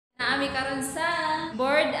Naami karon sa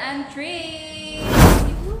board and tree.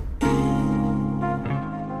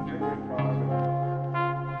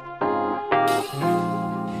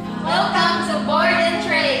 Welcome to board and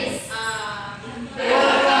trays.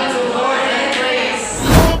 Welcome to board and trays.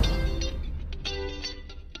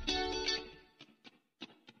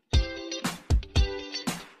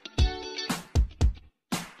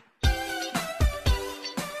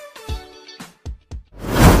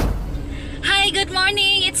 Hi, good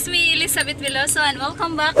morning. It's me, Veloso, and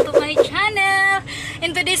welcome back to my channel.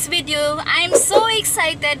 In today's video, I'm so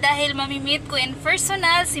excited dahil mamimit ko in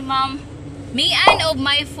personal si Ma'am Mian of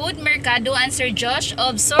My Food Mercado and Sir Josh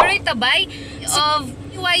of Soroy Tabay of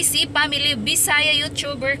BYC Family Bisaya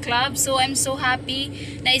YouTuber Club. So I'm so happy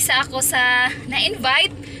na isa ako sa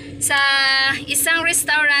na-invite sa isang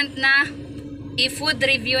restaurant na i-food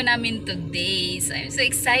review namin today. So I'm so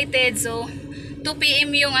excited. So 2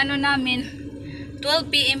 PM yung ano namin,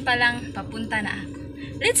 12 PM pa lang papunta na ako.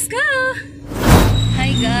 Let's go!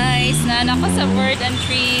 Hi guys, nana ko sa Bird and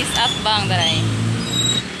Trees at Bang Daray.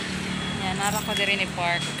 Yan, nara ko diri ni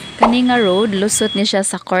park. Kaninga Road, lusot ni siya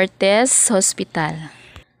sa Cortez Hospital.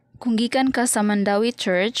 Kung gikan ka sa Mandaue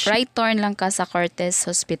Church, right turn lang ka sa Cortez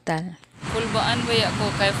Hospital. Kulbaan ba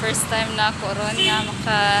ako kay first time na ako ron nga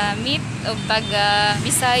maka-meet og taga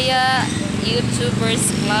Bisaya YouTubers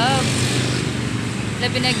Club.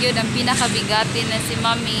 Labi na gyud ang pinakabigatin na si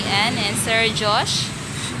Mami Ann and Sir Josh.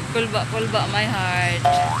 Kulba my heart.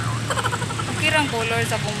 Kirang color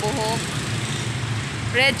sa kong buhok.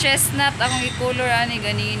 Red chestnut akong i-color ani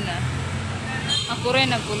ganina. Ako rin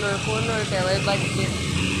nag-color kaya way budget.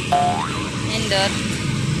 Indot.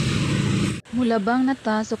 Mulabang na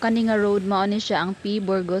ta, so kaninga road mao ni siya ang P.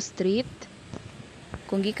 Burgos Street.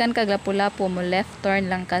 Kung gikan ka Lapu-Lapu mo left turn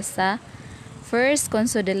lang ka sa First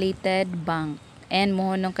Consolidated Bank. And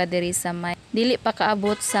mohonong ka diri sa may dili pa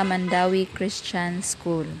kaabot sa Mandaue Christian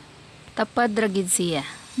School. Tapad ra gid siya.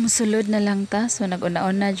 Musulod na lang ta, so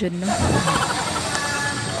nag-una-una jud no.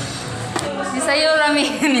 Ni sayo rami,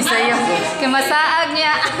 ni sayo. Kay masaag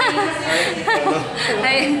niya.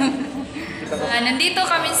 Nandito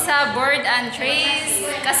kami sa Board and Trays.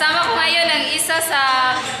 Kasama ko ngayon ang isa sa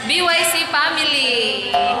BYC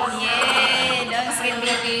family. Yay! Donski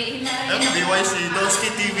TV. BYC, Donski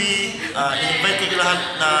TV. Invite ko lahat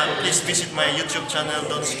na please visit my YouTube channel,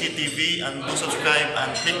 Donski TV, and do subscribe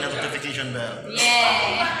and click the notification bell.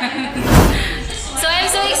 Yay! So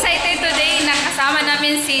I'm so excited today na kasama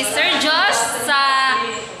namin si Sir Josh sa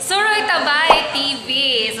Soroy Tabay TV.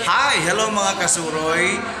 Hi! Hello mga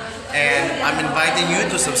kasuroy! And I'm inviting you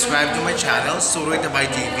to subscribe to my channel, Suroy Tabay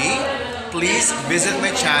TV. Please visit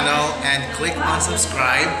my channel and click on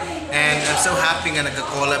subscribe. And I'm so happy nga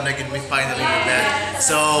nagka-collab na me finally with that.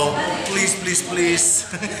 So please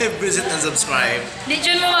visit and subscribe. Di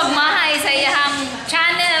dyan mo magmahay sa iyang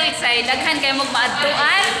channel. Daghan kayo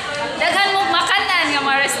magmaadtuan. Daghan mo makanan nga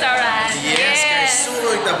mga restaurant. Yes, kay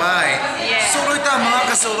Suroy Tabay. Yes. Suroy ta mga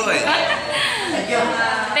kasuroy.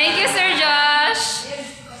 Thank you, Sir Josh.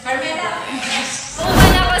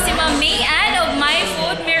 Uman ako si Ma'am Mian of My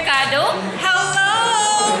Food Mercado. Hello,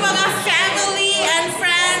 mga family and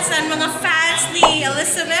friends and mga fans ni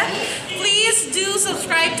Elizabeth. Please do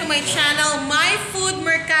subscribe to my channel, My Food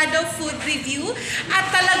Mercado Food Review. At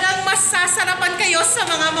talagang masasarapan kayo sa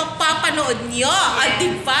mga mapapanood nyo.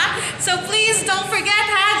 Diba? So please don't forget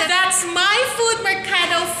that's My Food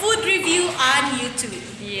Mercado Food Review on YouTube.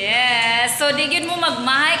 Yes. So, digid mo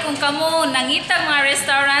magmahay kung kamo nangitang mga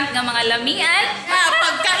restaurant ng mga lamian.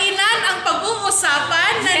 Pagkainan ang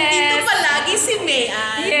pag-uusapan, nandito palagi si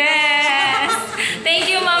Mian. Yes. Thank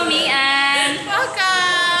you, Ma'am Mian.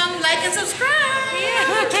 Welcome. Like and subscribe.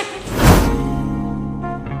 Yeah.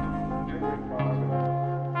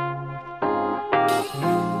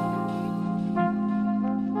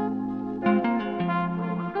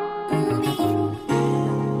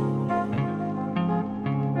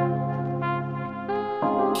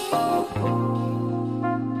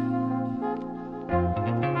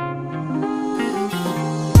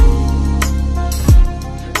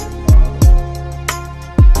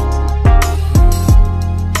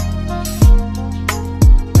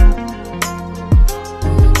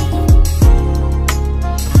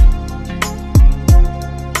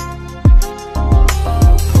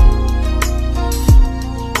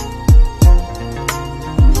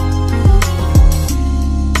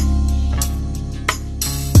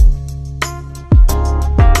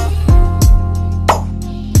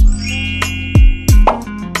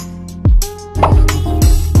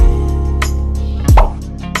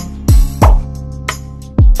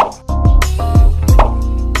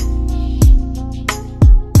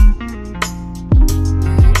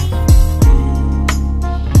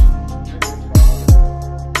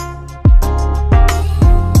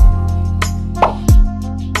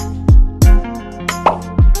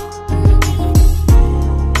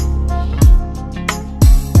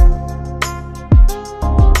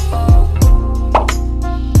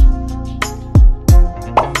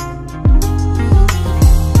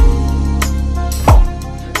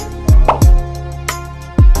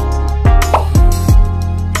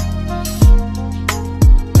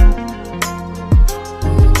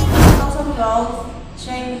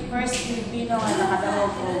 siya yung first Filipino nga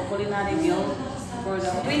nakadawag o culinary meal for the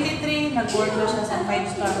 23, nag-work siya sa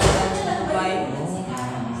 5-star hotel sa Dubai,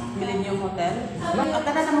 Millennium Hotel. Ang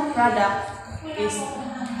tanan namang product is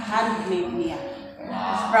handmade niya.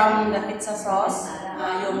 From the pizza sauce,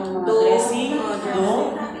 yung mga dressing,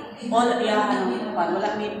 dough, all iyahan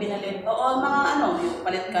wala may pinalit o all mga yung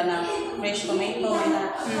palit ka ng fresh tomato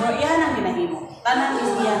pero iyahan ang ginahimo. Tanan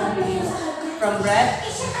is iyahan ang ginahimo. From bread,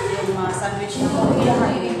 yung mga sandwich na ko, iyahan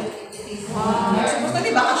ang ginahimo. Suppose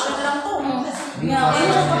na bakasyon lang to. Yeah, wala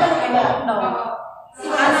siya kapag kaya lockdown.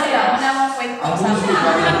 Ano yan? Wala mga kwento sa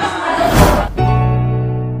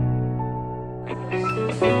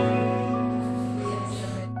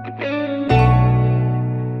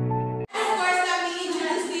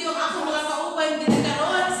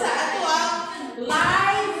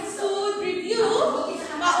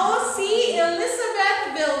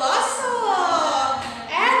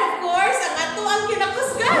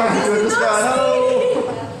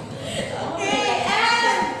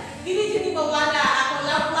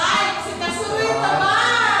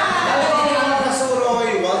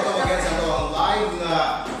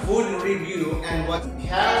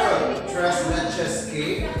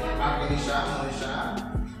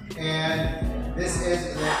and this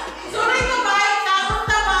is the Suroy tabay, taong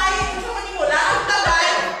tabay, ito manimula ang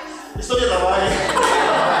tabay. Gusto niya tabay.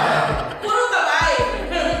 Puro tabay.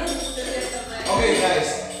 Okay guys,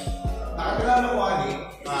 nakakilala ko ani,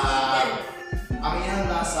 ang iyang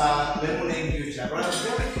nasa lemonade future. But I'm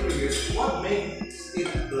very curious, what makes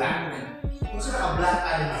it black? Kung saan ka-black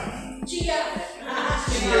animal? Chia.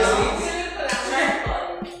 Chia seeds?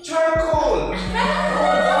 Charcoal!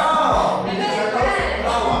 Wow! Charcoal?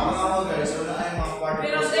 Guys, wala ay mga particles.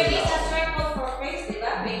 Pero there is a charcoal for face, di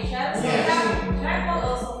ba? Facial. So we have charcoal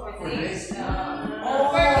also for face. For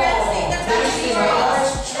cleansing, that's actually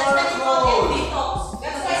charcoal. Detox.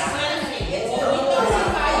 That's why it's cleansing. It's a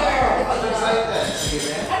detoxifier. I'm excited.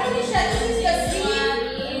 Sige, Ano din siya? This is the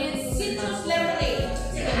green citrus lemonade.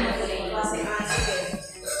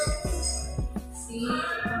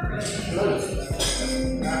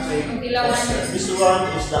 This one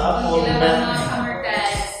is the apple mint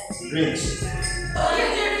drinks. Oh,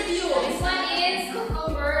 here's your review. This one is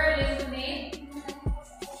cucumber lemonade.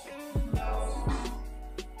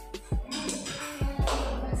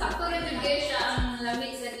 Sakto rin yung guys siya ang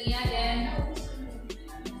lamig sa niya. Then,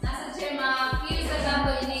 nasa siya ma-feel sa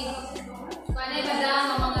dambo ini. Panay ba daw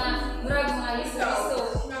ang mga drug, mga listo-listo.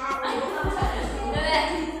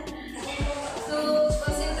 So,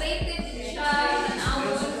 concentrated siya ng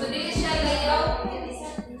almond. So, dito siya layaw.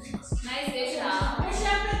 Nice din siya.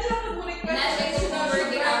 Siyempre, di ba pag-request? Nasa cucumber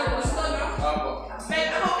din ako. Gusto, no? But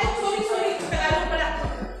ako, sorry, kailangan pala.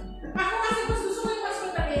 Ako kasi gusto ko yung mas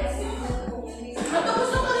matamis. Ako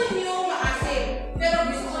gusto ko rin yung maasim. Pero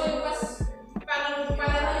gusto ko yung mas parang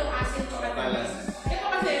yung asim ko matamis. Ito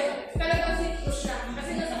kasi, talagang citrus siya.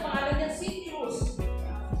 Kasi nasa pangalan niya, citrus.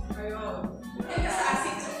 Ayun. Ito sa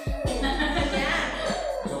asin. Yan.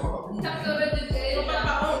 Sakto rin yung guys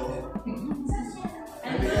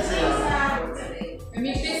siya.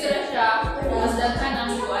 Mimipis sila siya. Mas daghan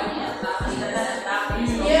ang buwan niya.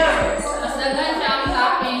 Yeah. Mas daghan siya ang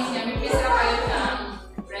toppings niya. Mimipis sila kayo siya ang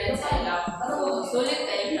bread sa ilaw. Sulit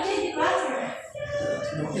kayo siya.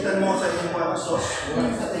 Makita mo sa inyong mga sauce.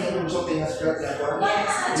 Sa tingin mo gusto tingas ka kaya ko.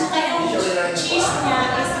 At saka yung cheese niya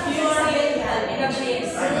is pure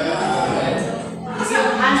Lebanese. Kasi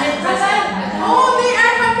 100%. Oh, they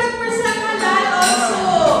are 100% halal also.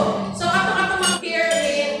 So, ato mga pair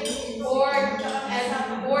with board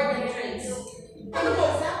and board and drinks. Ano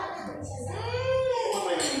po?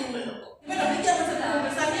 Pero bigyan mo sa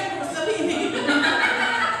tulong. Saan yan? Kung sabihin eh.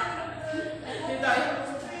 Dito ay.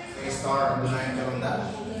 A-star ang design ka rin na.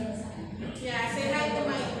 Yeah, say hi to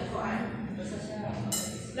my kuan.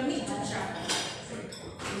 Lamig siya.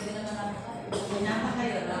 Pinapa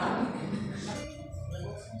kayo lang.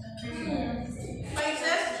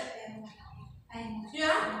 Spices?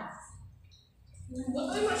 Yeah?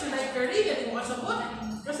 Buto yung mga siya like curry. Yan yung mga sabot.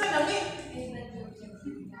 Basta lamig.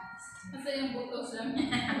 Basta yung butos lang.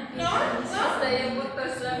 No? No? Basta yung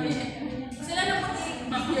butos lang. Sila na pati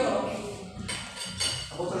video.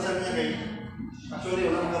 Ako sa sabi niya kay, actually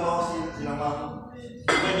walang gawa kasi silang mga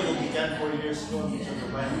pwede ko gikan 4 years ko sa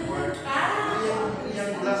Dubai before.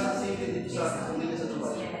 Yung glass na safety dito sa kundi sa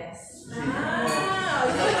Dubai.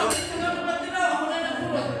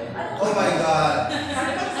 Oh my God!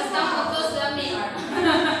 Basta ang butos lang.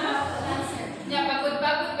 Yeah,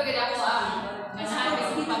 pagod-pagod pagod ako ang masabi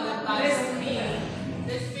kong pagod-pagod.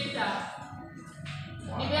 Crispy siya.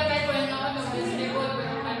 Hindi ba kahit ko yung vegetable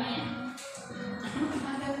pero kami.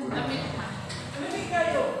 Lamig.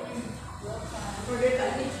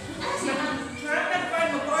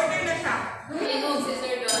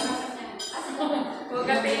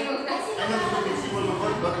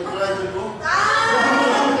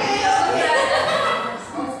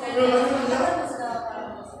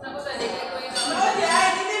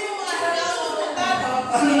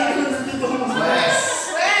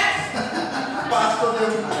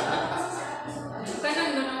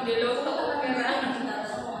 So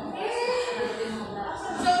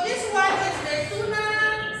this one is the tuna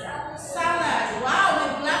salad. Wow,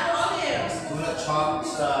 with black olives. Tuna chopped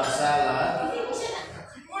salad.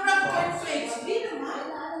 More of cornflakes.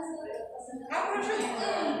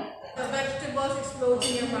 The vegetables explode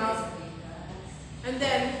in your mouth. And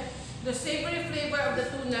then the savory flavor of the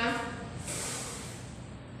tuna.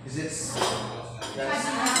 Is it?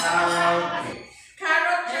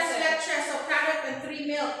 Carrot, leche, so carrot and 3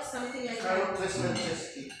 milk, something like Carrot that. chestnut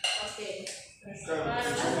chestnut. Okay.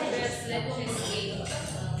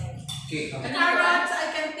 Cake. The carrots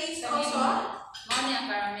I can taste also.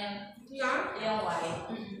 caramel. Yeah. Yung white.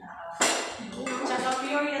 Tsaka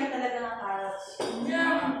pure yan talaga ng carrots.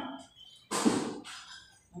 Yeah.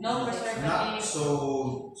 No Not preservative.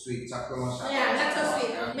 so sweet. Sakto lang siya. Yeah, not so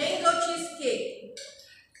sweet. Mango cheesecake.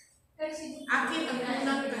 Akin ang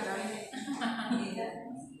unang gagawin.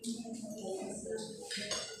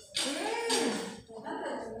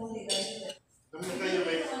 Kami kayo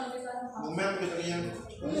may umel ko yan.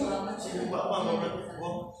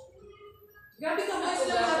 Grabe ka guys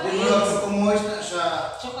lang. Di ba kung moist na siya?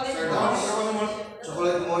 Chocolate Sir, moist.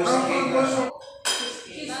 chocolate moist cake na siya.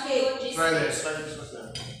 Cheesecake. Try this.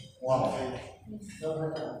 Wow.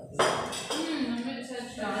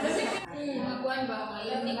 Magkuhan ba?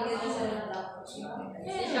 Malamig dito sa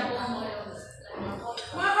Hindi siya pumulo.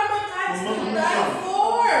 Mga kamagkats, to die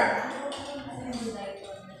for!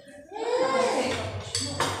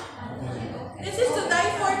 This is to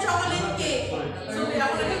die for chocolate cake. So,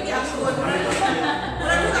 ako na yung giyakon.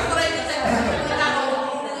 Wala ko ako rin ito.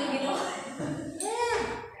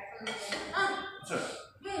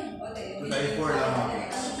 Try for lang.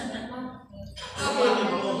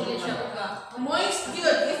 Hindi siya uga. Moist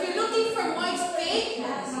good. If you're looking for moist cake,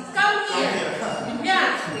 come here.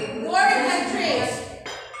 Yeah. Warren Trace.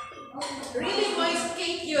 Really moist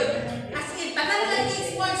cake yun. As in, tanan lang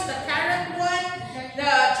is moist. The carrot one,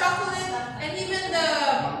 the chocolate, and even the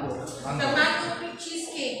mango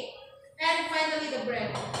cheesecake. And finally the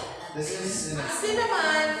bread. This is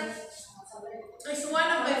Cinnamon is one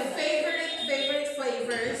of my favorite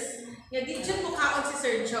flavors. Nga di dyan mukhaon si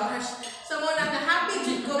Sir Josh. So mo na happy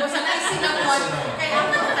dyan ko sa kay cinnamon kaya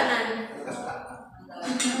ang tanan.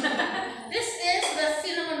 This is the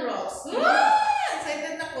cinnamon rolls.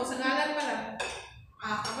 Excited na ko. Sa ngalan pa lang.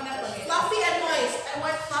 Ako na po. Fluffy and moist. I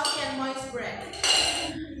want fluffy and moist bread.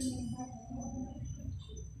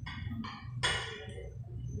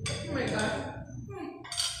 Oh my God.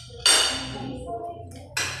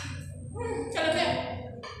 Kalabi.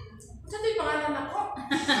 Saan yung pangalan ako?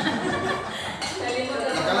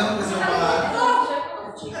 Akala mo kasi yung mga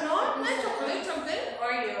Ano? May chocolate something?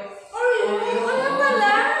 Oreo. Oreo? Wala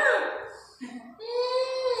pala!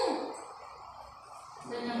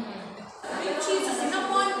 Yung cheese sa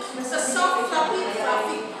cinnamon, sa soft, fluffy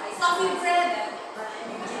bread.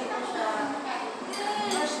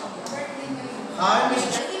 Hi, Miss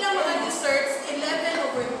Ang ilang mga desserts, 11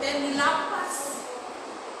 over 10, nilapas.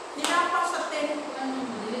 Nilapas sa 10.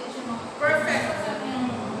 Perfect.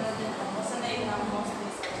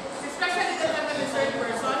 Especially the type of dessert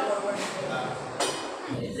person.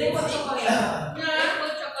 Triple chocolate. Yeah.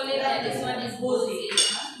 Triple chocolate and this one is boise.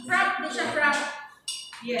 Frap, di siya frap.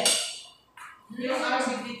 Yes. These are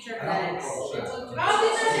signature blends. Oh, these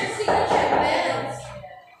are their signature blends.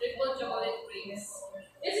 Triple chocolate creams.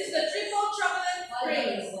 This is the triple chocolate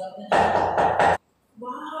cream.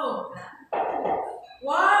 Wow.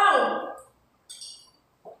 Wow.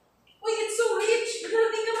 Uy, it's so rich.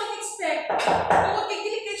 Hindi ka mag-expect. Kung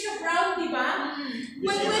kikili siya brown, di ba?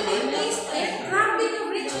 But when you taste it, grabe ka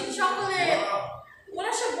rich in chocolate. Wala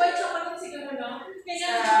siya white chocolate siguro, no? Kaya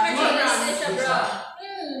Hindi siya brown.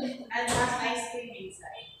 And has ice cream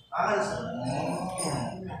inside.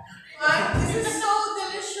 This is so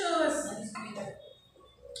delicious.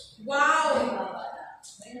 Wow.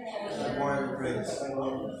 More breads.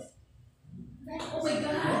 Oh my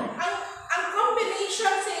God. Ang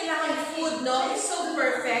combination sa ilang food, no, is so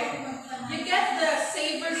perfect. You get the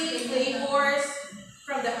savory flavors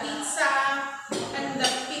from the pizza and the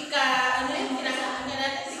ano yun? Kinakain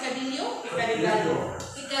natin? Picadillo?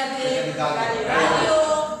 Picadillo.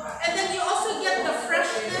 And then you also get the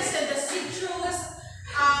freshness and the citrus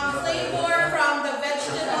flavor from the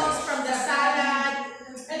vegetables, from the salad.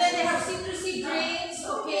 And then they have citrusy drinks,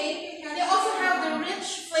 okay? They also have the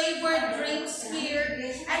rich flavored drinks here.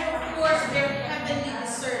 And of course, their heavenly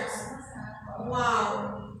desserts.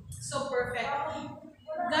 Wow. So perfect.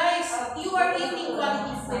 Guys, you are eating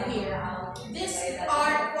quality food here. These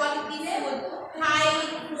are quality food.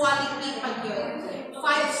 High quality pagyo.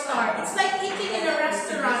 5-star. It's like eating in a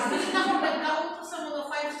restaurant. Hindi na ako nagkaunto sa mga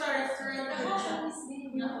 5-star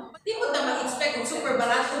for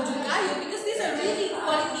barato jugayo because these are really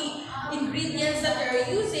quality ingredients that they're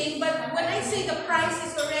using. But when I say the price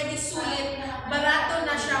is already sulit, barato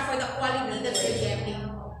na siya for the quality that they're getting.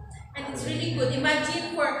 And it's really good.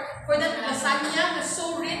 Imagine for that lasagna that's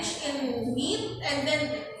so rich in meat and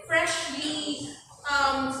then freshly,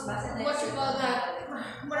 what you call that,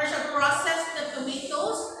 processed the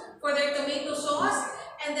tomatoes for their tomato sauce.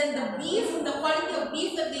 And then the beef, the quality of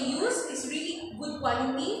beef that they use is really good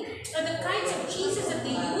quality. And the kinds of cheeses that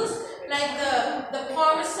they use, like the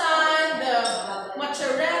parmesan, the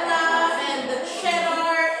mozzarella, and the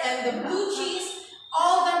cheddar, and the blue cheese,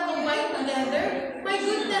 all that combined together. My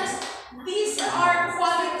goodness, these are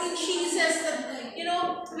quality cheeses that, you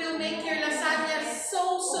know, will make your lasagna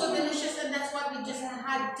so delicious, and that's what we just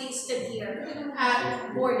had tasted here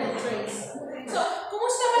at Board and Trace. So,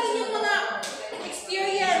 kumusta ba din yung mga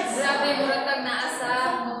experience? Grabe, murag naa sa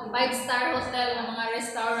 5-star hotel ng mga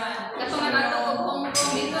restaurant. Kato nga nato kung Hong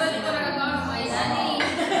Kong, dito nagagawa may nani.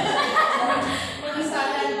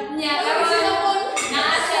 Nya, pero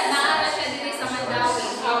naara siya dito sa Mandaue.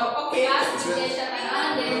 Okay. Kasi siya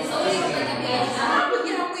tanan din. So,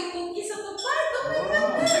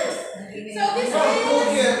 So this is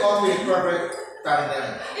cookie and coffee is perfect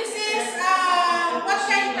tandem. This is what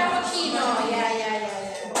kind of cappuccino? Yeah.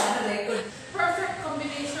 Perfect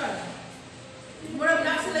combination. Murag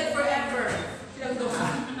na sila forever. Silang duha.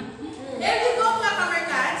 There you go, mga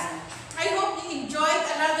kamerkans. I hope you enjoyed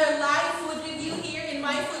another live food review here in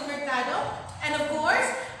my food mercado. And of course,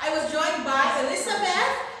 I was joined by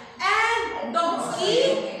Elizabeth and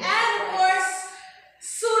Domski and of course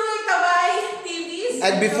Suroy Tabay TVs.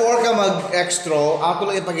 And before ka mag-extra, ako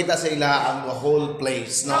lang ipakita sa ila ang the whole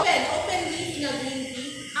place. No? Open leaf na green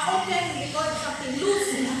tea. Open because something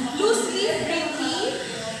loose leaf green tea.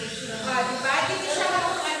 Diba? Hindi siya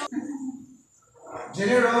ano.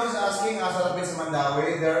 Jenny Rose is asking us sa sa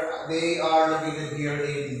Mandaue. They are located here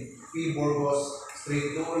in P. Burgos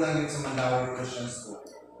Street 2 lang sa Mandaue Christian School.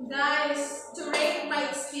 Guys, to rate my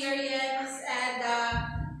experience and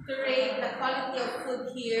to rate the quality of food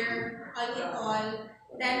here, all in all,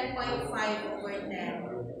 10.5 over 10.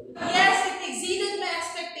 Yes, it exceeded my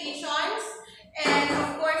expectations, and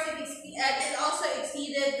of course, it also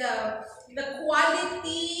exceeded the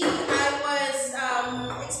quality I was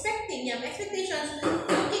expecting. Yeah, my expectations,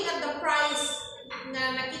 looking at the price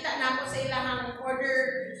na nakita na ako sa ilang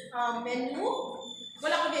order menu,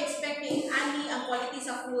 wala ko na-expecting ani ang quality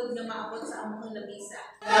sa food na maabot sa among lamesa.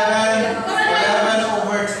 11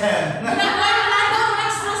 over 10. Wala daw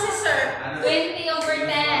extra si sir. 20 over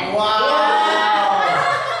 10. Wow!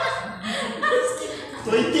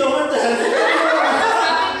 20 over 10.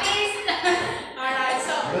 Alright,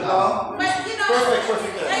 so, but you know,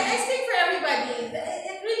 Perfect. I speak for everybody.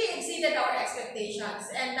 It really exceeded our expectations,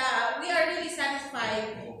 and we are really satisfied,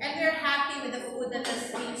 and we're happy with the food that is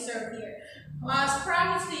being served here. As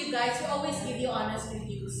promised to you guys, we always give you honest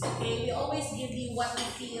reviews. Okay, we always give you what we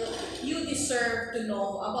feel you deserve to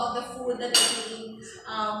know about the food that is being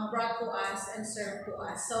brought to us and served to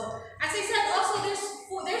us. So, as I said, also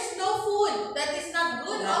there's no food that is not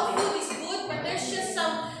good. All food is good, but there's just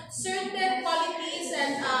some certain qualities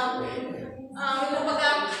and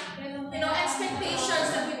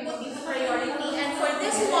expectations that we put into priority. And for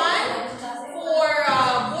this one, for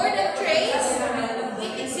Board and Trace,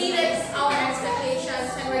 it exceeded our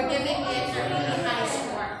expectations, and we're giving it a really high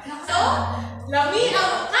score. So, lami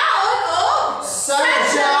ang kaon o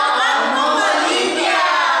Sadya ang mga linya!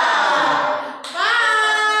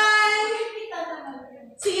 Bye!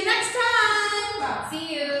 See you next time!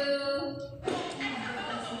 See you!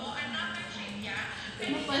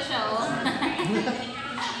 Ano pa siya, oh?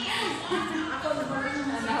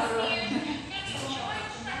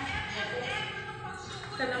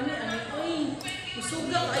 Kalami, uy,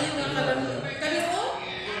 usugang ayaw nga kalami. Kanino?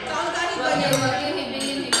 Kaon-kani ba niya? Wag yung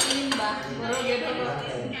hibilin ba? Puro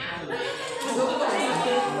gano'n.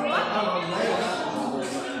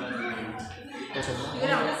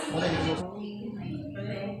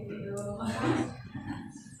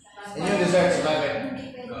 And yung desserts, bakit?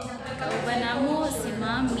 Kauban na mo si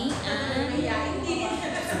Mami and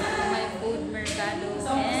my food mercado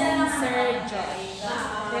and Sir Joy.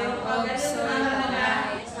 Also,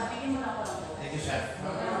 Thank you, Chef.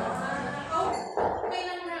 Okay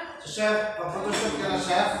lang na. So, Chef, pag-photoshoot ka na,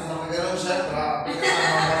 Chef. Nakagalaw, Chef. Para apit ka sa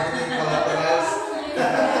mga marketing collaterals.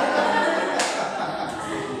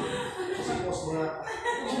 Kasi post mo na.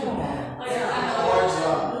 Awards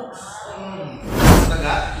lang.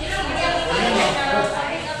 Taga?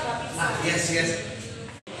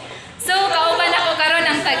 So, kauban ako karon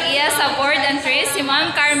ang tag-iya sa Board and Trace, si Ma'am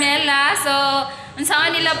Carmen Carmela. So,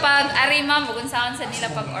 unsaon nila pag-ari ma'am, ug unsaon sa nila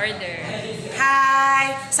pag-order?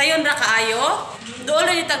 Hi! Sayon ra kaayo. Doon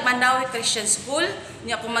lang yung Mandaue Christian School.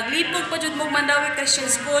 Nya kung maglipog pa jud mo Mandaue Christian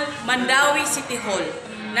School, Mandaue City Hall.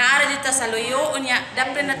 Naara dito sa Loyo, unya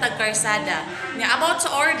dapre na tag Karsada. Nya about sa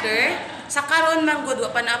order, sa karon man gud wa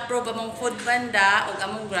pa na-approve among food banda ug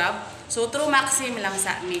among Grab. So through Maxim lang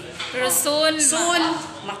sa amin. Pero soon,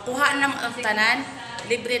 makuha na ang tanan,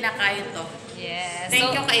 libre na kayo to. yes.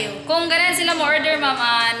 Thank you kayo. Kung ganun sila mo order ma'am,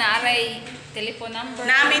 naaray telephone number.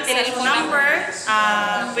 Nami telephone number,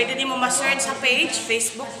 pwede din mo ma-search sa page,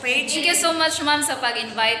 Facebook page. Thank you so much ma'am sa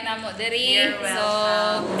pag-invite na mo diri. You're So,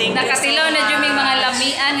 Thank you nakatilaw so na jud much. mga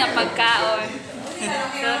lamian nga pagkaon.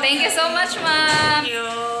 So, thank you so much ma'am. Thank you.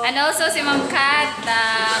 And also si Ma'am Kat, the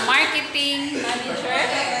marketing manager.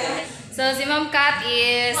 So si Ma'am Kat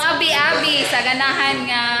is abi-abi sa ganahan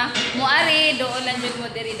nga muari doon lang jud mo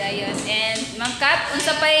diri dayon. And Ma'am Kat,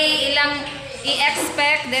 unsa pay ilang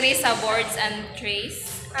i-expect diri sa boards and trays?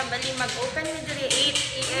 Bali mag-open mi diri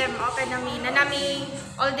 8 AM open nami na nami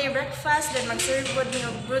all day breakfast then mag-serve pod mi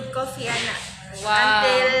og brewed coffee ana Wow.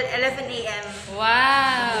 until 11 AM.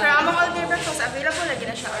 Wow. Pero among all day breakfast available lagi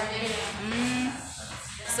na siya online.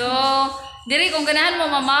 So, diri kung ganahan mo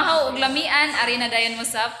mamahaw og lamian, ari na dayon mo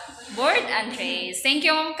sa board and trays. Thank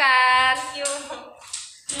you Ma'am Kat. Thank you.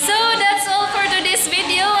 So that's all for today's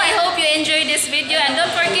video. I hope you enjoyed this video and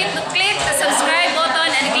don't forget to click the subscribe button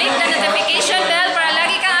and click the notification bell para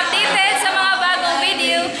lagi kang updated sa mga bagong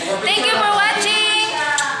video. Thank you for watching.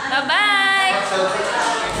 Bye-bye!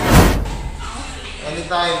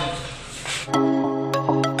 Anytime.